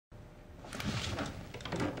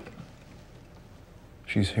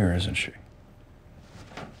She's here, isn't she?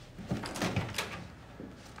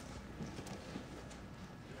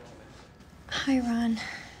 Hi, Ron.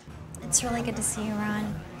 It's really good to see you,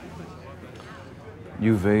 Ron.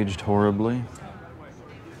 You've aged horribly.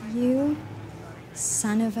 You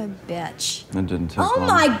son of a bitch. That didn't take Oh long.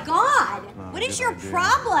 my God! What is your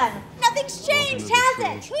problem? Nothing's changed, has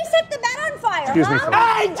it? Who set the bed on fire? Excuse me, folks.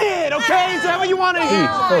 I did, okay? Is that what you want to hear?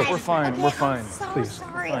 Please, we're fine, Okay, we're fine. I'm so Please,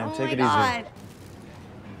 sorry. fine, Oh take my it God.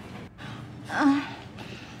 Oh,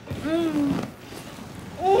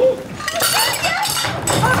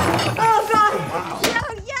 God!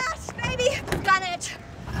 Oh, yes, baby! Done it.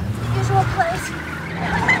 Usual place.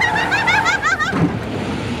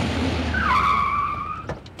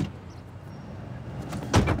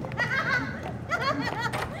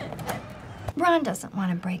 Ron doesn't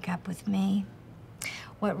want to break up with me.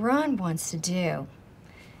 What Ron wants to do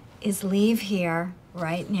is leave here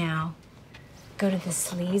right now, go to the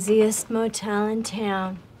sleaziest motel in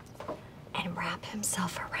town, and wrap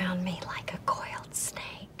himself around me like a coiled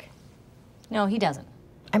snake. No, he doesn't.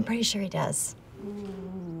 I'm pretty sure he does.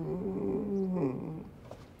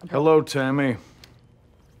 Hello, Tammy.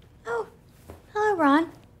 Oh, hello,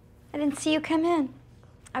 Ron. I didn't see you come in.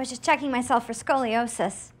 I was just checking myself for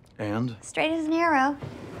scoliosis. And? Straight as an arrow,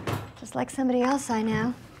 just like somebody else I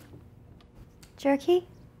know. Jerky?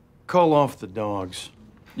 Call off the dogs.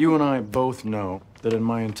 You and I both know that in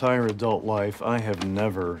my entire adult life, I have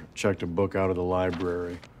never checked a book out of the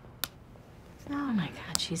library. Oh my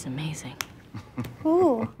God, she's amazing.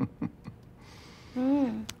 Ooh.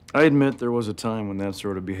 I admit there was a time when that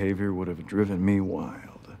sort of behavior would have driven me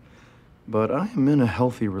wild. But I am in a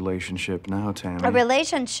healthy relationship now, Tammy. A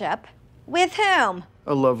relationship? With whom?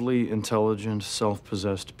 A lovely, intelligent,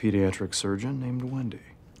 self-possessed pediatric surgeon named Wendy.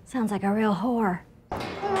 Sounds like a real whore.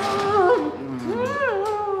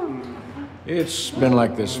 It's been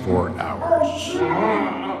like this for hours.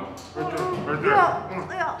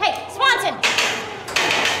 Hey, Swanson!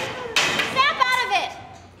 Snap out of it!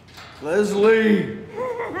 Leslie,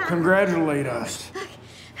 congratulate us.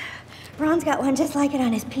 Ron's got one just like it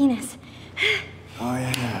on his penis. Oh,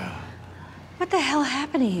 yeah. What the hell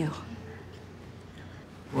happened to you?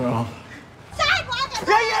 Well,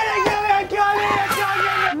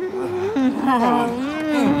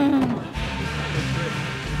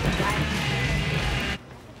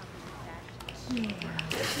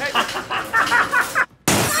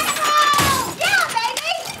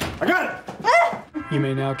 I got it. You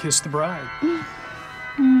may now kiss the bride. All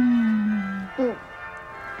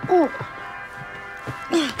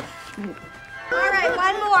right,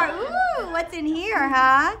 one more. Ooh, what's in here,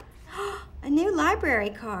 huh? A new library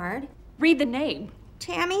card. Read the name.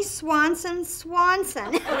 Tammy Swanson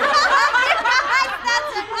Swanson. That's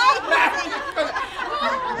amazing.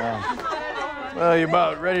 well, you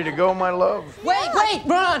about ready to go, my love? Wait,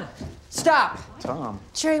 Ron! Stop! Tom.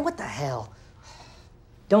 Cherry, what the hell?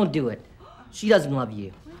 Don't do it. She doesn't love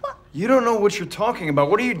you. You don't know what you're talking about.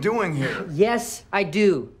 What are you doing here? Yes, I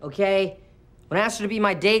do, okay? When I asked her to be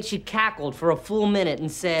my date, she cackled for a full minute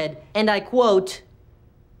and said, and I quote,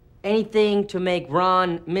 anything to make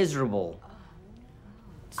Ron miserable.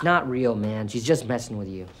 It's not real, man. She's just messing with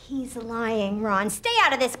you. He's lying, Ron. Stay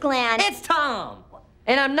out of this, Glenn. It's Tom!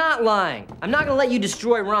 And I'm not lying. I'm not gonna let you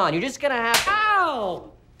destroy Ron. You're just gonna have...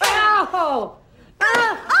 Ow! Ow!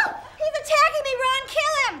 Oh, he's attacking me, Ron.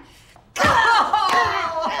 Kill him.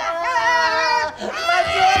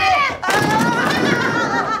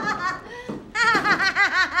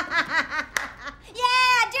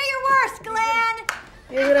 Yeah, do your worst, Glenn.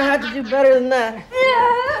 You're gonna have to do better than that.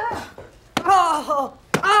 Why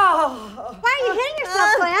are you hitting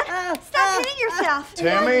yourself, Glenn? Stop hitting yourself.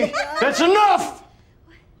 Tammy, that's enough!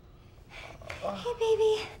 Hey,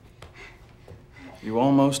 baby. You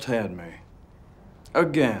almost had me.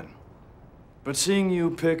 Again. But seeing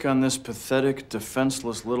you pick on this pathetic,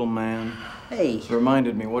 defenseless little man Hey.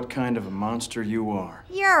 reminded me what kind of a monster you are.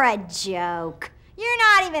 You're a joke. You're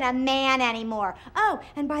not even a man anymore. Oh,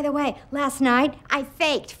 and by the way, last night I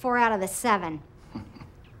faked 4 out of the 7.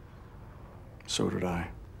 So did I.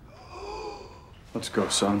 Let's go,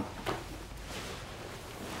 son.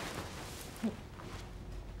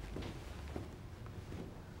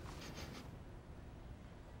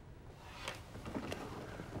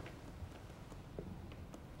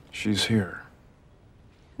 She's here.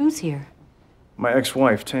 Who's here? My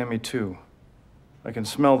ex-wife, Tammy, too. I can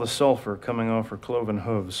smell the sulfur coming off her cloven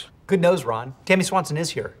hooves. Good nose, Ron. Tammy Swanson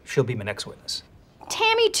is here. She'll be my next witness.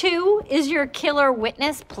 Tammy, too, is your killer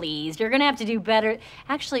witness? Please, you're gonna have to do better.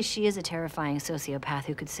 Actually, she is a terrifying sociopath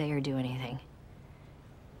who could say or do anything.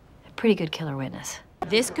 A pretty good killer witness.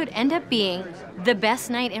 This could end up being the best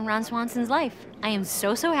night in Ron Swanson's life. I am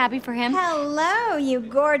so happy for him. Hello, you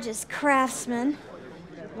gorgeous craftsman.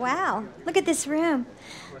 Wow, look at this room.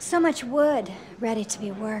 So much wood ready to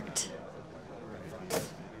be worked.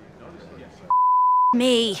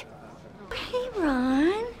 Me. Hey,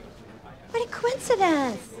 Ron. What a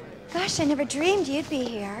coincidence. Gosh, I never dreamed you'd be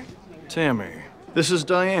here. Tammy, this is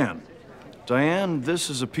Diane. Diane, this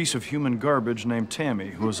is a piece of human garbage named Tammy,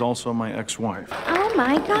 who is also my ex-wife. Oh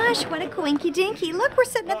my gosh, what a coinky dinky. Look, we're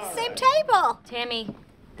sitting at the same table. Tammy,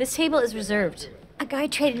 this table is reserved. A guy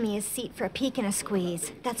traded me his seat for a peek and a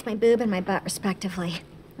squeeze. That's my boob and my butt, respectively.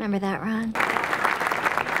 Remember that, Ron?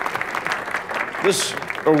 This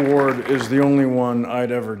award is the only one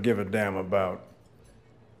I'd ever give a damn about.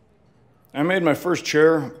 I made my first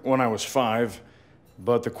chair when I was 5,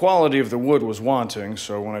 but the quality of the wood was wanting,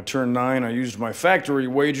 so when I turned 9, I used my factory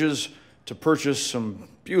wages to purchase some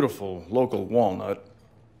beautiful local walnut.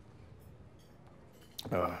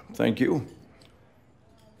 Thank you.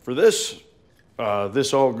 For this,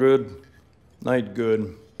 this all good, night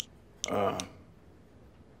good.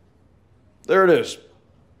 There it is.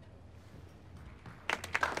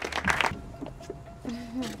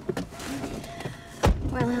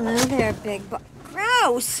 Well, hello there, big boy.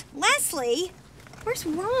 Gross! Leslie! Where's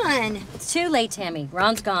Ron? It's too late, Tammy.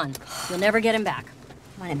 Ron's gone. You'll never get him back.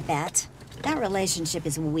 Want to bet? That relationship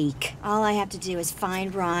is weak. All I have to do is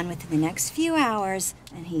find Ron within the next few hours,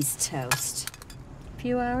 and he's toast.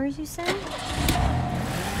 Few hours, you said?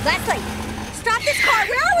 Leslie! Stop this car!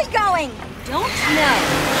 Where are we going? Don't know.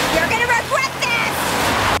 You're gonna regret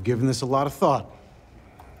this! I've given this a lot of thought.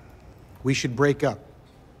 We should break up.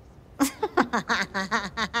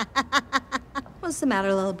 What's the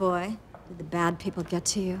matter, little boy? Did the bad people get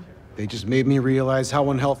to you? They just made me realize how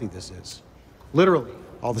unhealthy this is. Literally,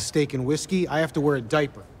 all the steak and whiskey, I have to wear a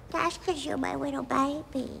diaper. That's because you're my little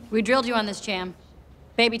baby. We drilled you on this jam.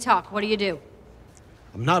 Baby talk, what do you do?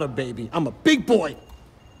 I'm not a baby, I'm a big boy!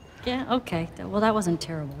 Yeah, okay. Well, that wasn't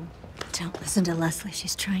terrible. Don't listen to Leslie.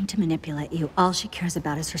 She's trying to manipulate you. All she cares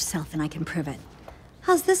about is herself, and I can prove it.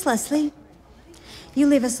 How's this, Leslie? You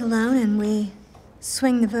leave us alone, and we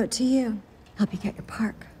swing the vote to you. Help you get your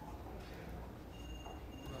park.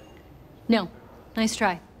 No. Nice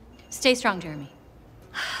try. Stay strong, Jeremy.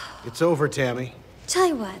 It's over, Tammy. Tell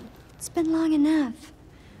you what, it's been long enough.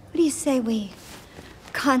 What do you say we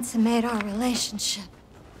consummate our relationship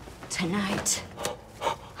tonight?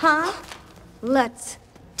 Huh? Let's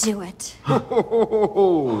do it.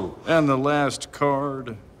 And the last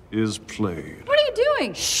card is played. What are you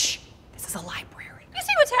doing? Shh! This is a library. You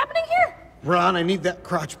see what's happening here? Ron, I need that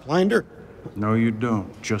crotch blinder. No, you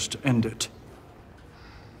don't. Just end it.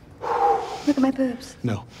 Look at my boobs.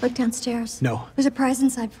 No. Look downstairs. No. There's a prize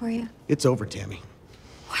inside for you. It's over, Tammy.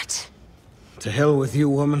 What? To hell with you,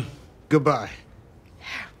 woman. Goodbye.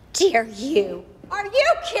 Dare you? Are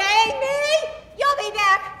you kidding me? You'll be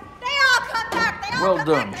back. They all come back. They all Well come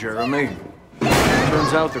done, back. Jeremy.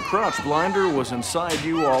 Turns out the crotch blinder was inside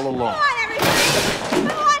you all along. Come on, everybody.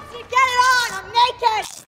 Come on.